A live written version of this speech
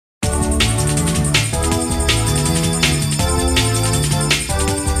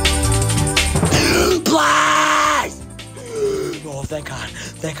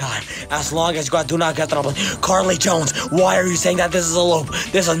Thank God. As long as you do not get trouble. Carly Jones, why are you saying that this is a loop?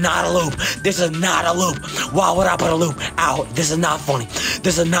 This is not a loop. This is not a loop. Why would I put a loop out? This is not funny.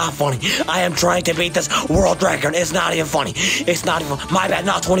 This is not funny. I am trying to beat this world record. It's not even funny. It's not even. My bad.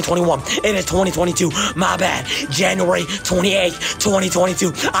 Not 2021. It is 2022. My bad. January 28th,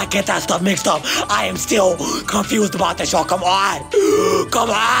 2022. I get that stuff mixed up. I am still confused about this, y'all. Come on. Come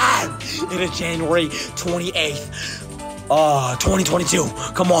on. It is January 28th. 2022.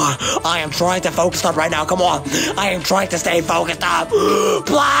 Come on. I am trying to focus up right now. Come on. I am trying to stay focused up.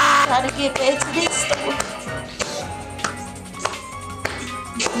 Blah! Try to get back to this store.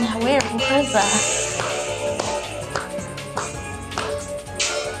 Now where was I?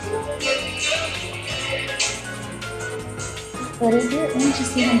 But if you're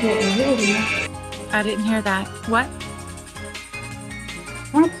interested in getting ready. I didn't hear that. What?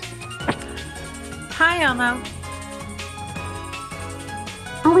 What? Hi, Elmo.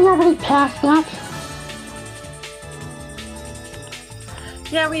 Are we already past that?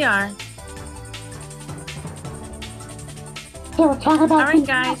 Yeah, we are. Okay, we're talking about. All right,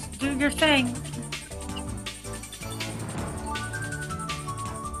 guys, do your thing.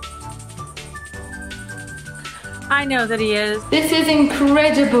 I know that he is. This is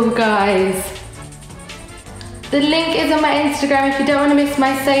incredible, guys. The link is on my Instagram if you don't want to miss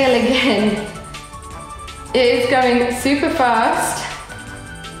my sale again. It is going super fast.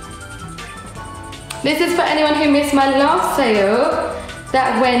 This is for anyone who missed my last sale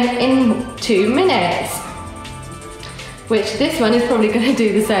that went in 2 minutes. Which this one is probably going to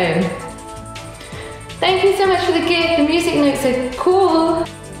do the same. Thank you so much for the gift. The music notes are cool.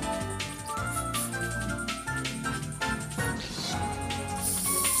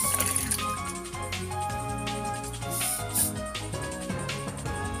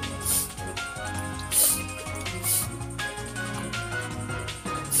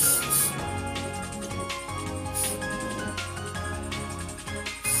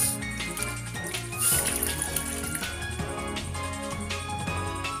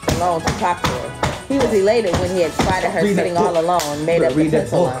 Alone to popular. He was elated when he had spotted her sitting all alone, made up the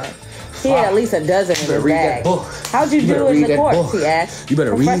pencil line. He had at least a dozen in his bag. How'd you do in the course? He asked. You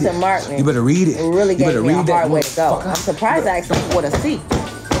better read it. Professor Martin. You better read it. Really gave me a hard way to go. I'm surprised I actually with a C.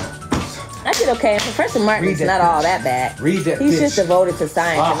 I did okay, and Professor Martin's not all that bad. Read that. He's just devoted to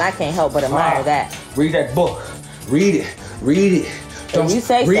science, and I can't help but admire that. Read that book. Read it. Read it. If you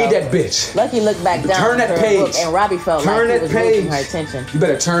say read so. that bitch. Lucky looked back down turn at that her page. book, and Robbie felt like he was losing her attention. You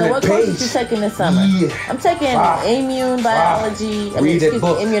better turn that page. So what course are you taking this summer? Yeah. I'm taking immune biology.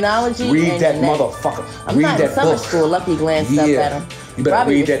 Immunology. Read and that genetics. motherfucker. I'm read not that in summer book. school. Lucky glanced up at him. You better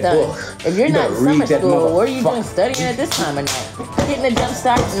Robbie read that book. If you're not in summer school, what are you doing motherfucker. studying at this time of night? Getting a jump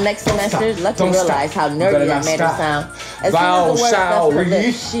start the next semester. Lucky realized how nerdy that made her sound. As soon as the word left her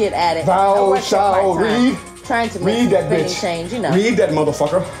lips, she had added, I worked part-time, trying to make some spending change, you know. Read that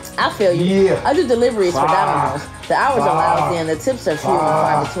motherfucker. I feel you. Yeah. I do deliveries for Domino's. The hours are lousy and the tips are few and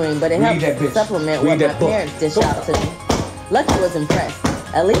far between, but it helps to supplement what my parents dish out to me. Lucky was impressed.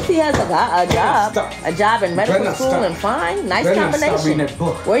 At least he has a job in medical school and fine. Nice combination.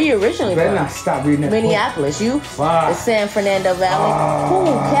 Where are you originally from? Stop reading that Minneapolis. You? The San Fernando Valley.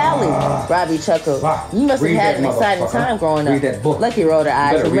 Cool, Cali. Robbie chuckled. You must have had an exciting time growing up. Lucky rolled her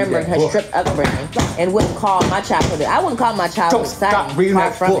eyes, remembering her strict upbringing, and wouldn't call my childhood. I wouldn't call my childhood exciting.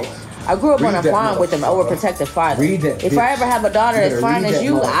 Far from it. I grew up on a farm with an overprotective father. If I ever have a daughter as fine as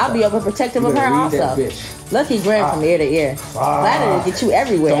you, I'll be overprotective of her also. Lucky grinned from ear to ear. Flattery to get you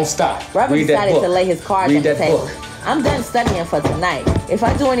everywhere. Don't stop. Robbie decided to lay his cards on the table. I'm done studying for tonight. If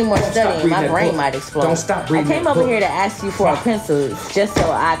I do any more studying, my brain might explode. Don't stop reading I came over here to ask you for a pencil just so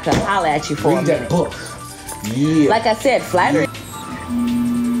I could holler at you for a minute. Read that book. Yeah. Like I said, flattery.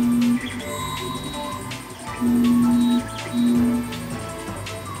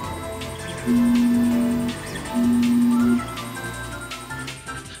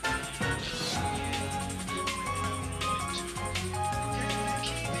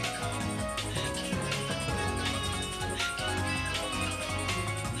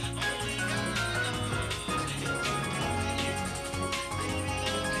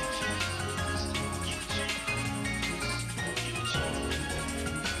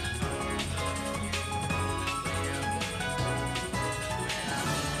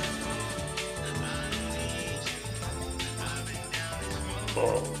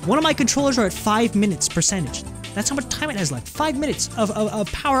 One of my controllers are at 5 minutes percentage. That's how much time it has left. 5 minutes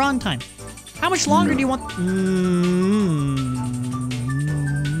of power on time. How much longer do you want?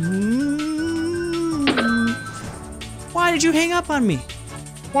 Why did you hang up on me?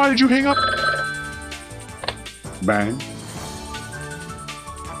 Why did you hang up? Bang.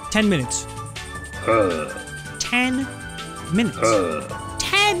 10 minutes. 10 minutes.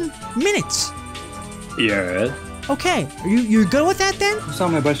 10 minutes. Yes. Okay, you're good with that then?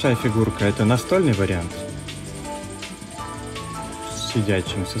 Самая большая фигурка — это настольный вариант. В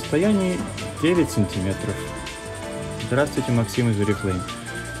сидячем состоянии 9 сантиметров. Здравствуйте, Максим из Oriflame.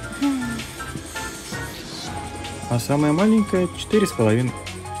 А самая маленькая 4,5.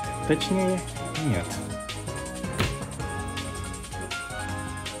 Точнее, нет.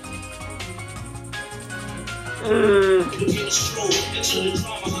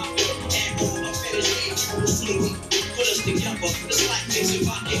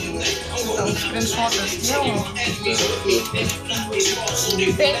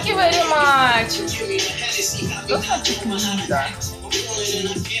 Thank you very much. Что значит книга?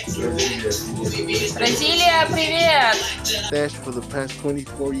 Бразилия, привет! Dash for the past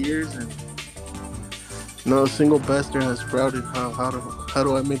 24 years and no single bastard has sprouted. How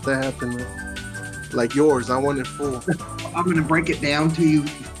do I make that happen, man? Like yours, I want it full. I'm gonna break it down to you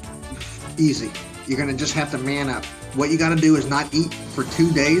easy. You're gonna just have to man up. What you gotta do is not eat for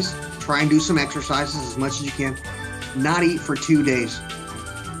 2 days. Try and do some exercises as much as you can. Not eat for 2 days.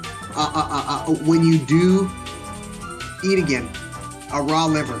 When you do eat again, a raw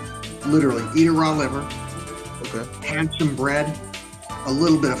liver, literally eat a raw liver. Okay. Have some bread, a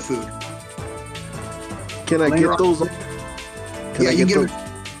little bit of food. Can I get those? Can I get them?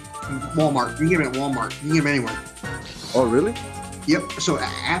 Walmart. You can get them at Walmart. You can get them anywhere. Oh, really? Yep. So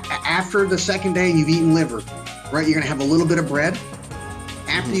after the second day you've eaten liver, right? You're gonna have a little bit of bread.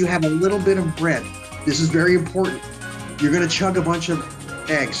 After you have a little bit of bread, this is very important. You're gonna chug a bunch of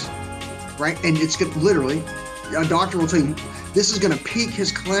eggs, right? And it's gonna literally, a doctor will tell you, this is gonna peak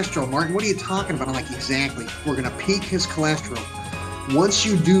his cholesterol. Martin, what are you talking about? I'm like, exactly. We're gonna peak his cholesterol. Once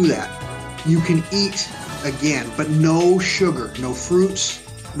you do that, you can eat again, but no sugar, no fruits,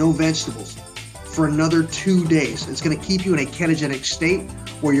 no vegetables for another 2 days. It's gonna keep you in a ketogenic state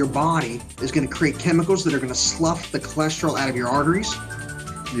where your body is gonna create chemicals that are gonna slough the cholesterol out of your arteries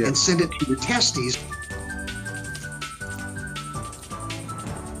and send it to your testes.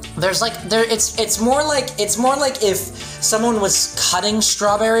 There's like it's more like if someone was cutting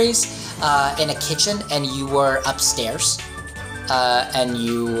strawberries in a kitchen and you were upstairs and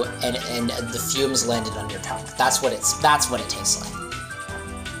the fumes landed on your tongue. That's what it tastes like.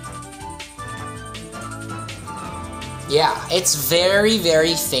 Yeah, it's very,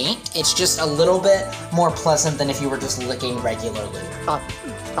 very faint. It's just a little bit more pleasant than if you were just licking regular lube.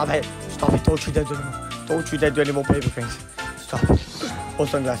 Stop it. Stop it. Don't treat that to animal. Don't treat that to any more paper cranes. Stop it. Hold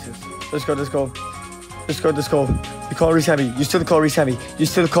sunglasses. Let's go. The calories heavy. You still calories heavy. You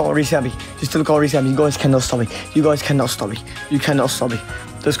guys cannot stop it. You cannot stop it.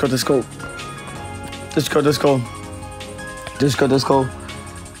 Let's go. Let's go.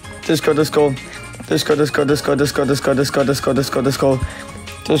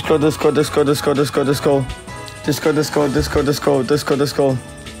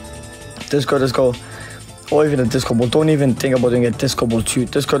 Or even a disco ball. Don't even think about doing a disco ball too.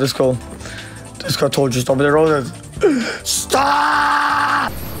 Disco. Disco told you stop it.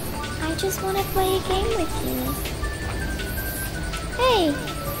 Stop! I just want to play a game with you. Hey,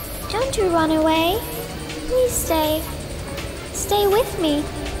 don't you run away. Please stay. Stay with me.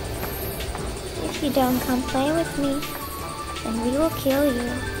 If you don't come play with me, then we will kill you.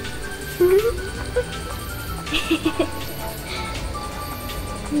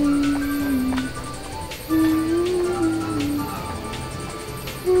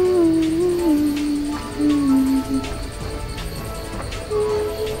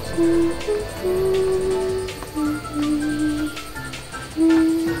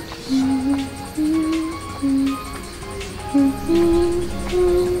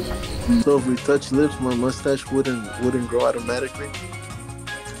 So if we touch lips, my mustache wouldn't grow automatically?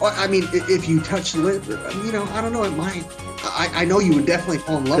 Well, I mean, if you touch the lip, you know, I don't know, it might. I know you would definitely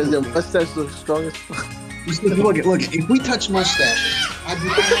fall in love with me. Because your mustache looks strong as fuck. Look, if we touch mustache, I'd be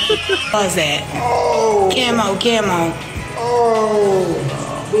What's that? Oh. Camo. Oh.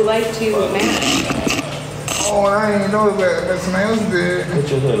 We like to match. Oh, I didn't know that smells good. Put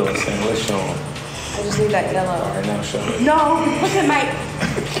your hood on, Sam. Let's show him. I just need that yellow. All right, now show it. No, look at my...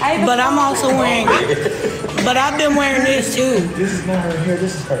 But I'm also wearing... But I've been wearing this too. This is not her hair,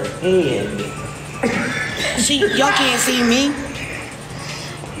 this is her head. Y'all can't see me.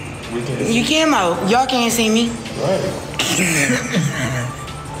 We can see. You camo. Y'all can't see me. Right.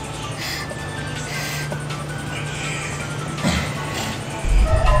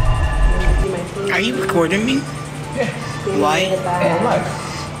 Are you recording me? Yeah. Why? And life.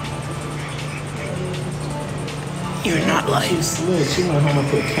 You're not like. She's slick. She went home and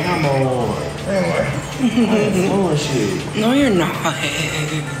put camo on. Oh shit. No, you're not.